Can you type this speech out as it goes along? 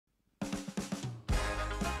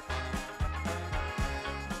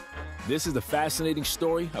This is the fascinating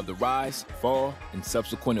story of the rise, fall, and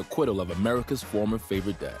subsequent acquittal of America's former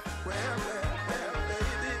favorite dad.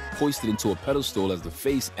 Hoisted into a pedestal as the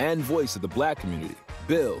face and voice of the black community,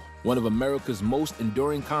 Bill, one of America's most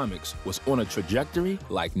enduring comics, was on a trajectory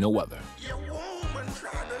like no other.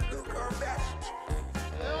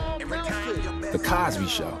 The Cosby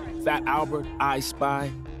Show, Fat Albert, I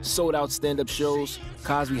Spy, sold-out stand-up shows.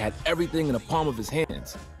 Cosby had everything in the palm of his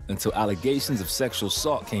hands until allegations of sexual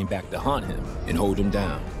assault came back to haunt him and hold him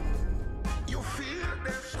down. You feel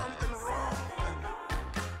there's something wrong,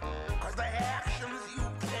 'cause the actions you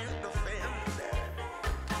can't defend,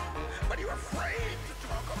 but you're afraid to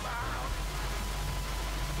talk about.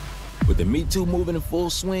 With the Me Too movement in full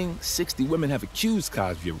swing, 60 women have accused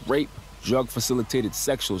Cosby of rape, drug-facilitated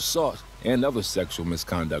sexual assault, and other sexual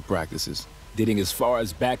misconduct practices, dating as far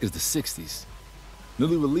as back as the 60s.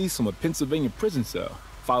 Newly released from a Pennsylvania prison cell,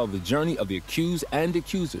 follow the journey of the accused and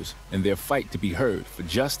accusers in their fight to be heard for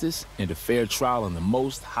justice and a fair trial in the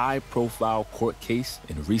most high-profile court case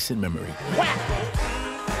in recent memory. Whack!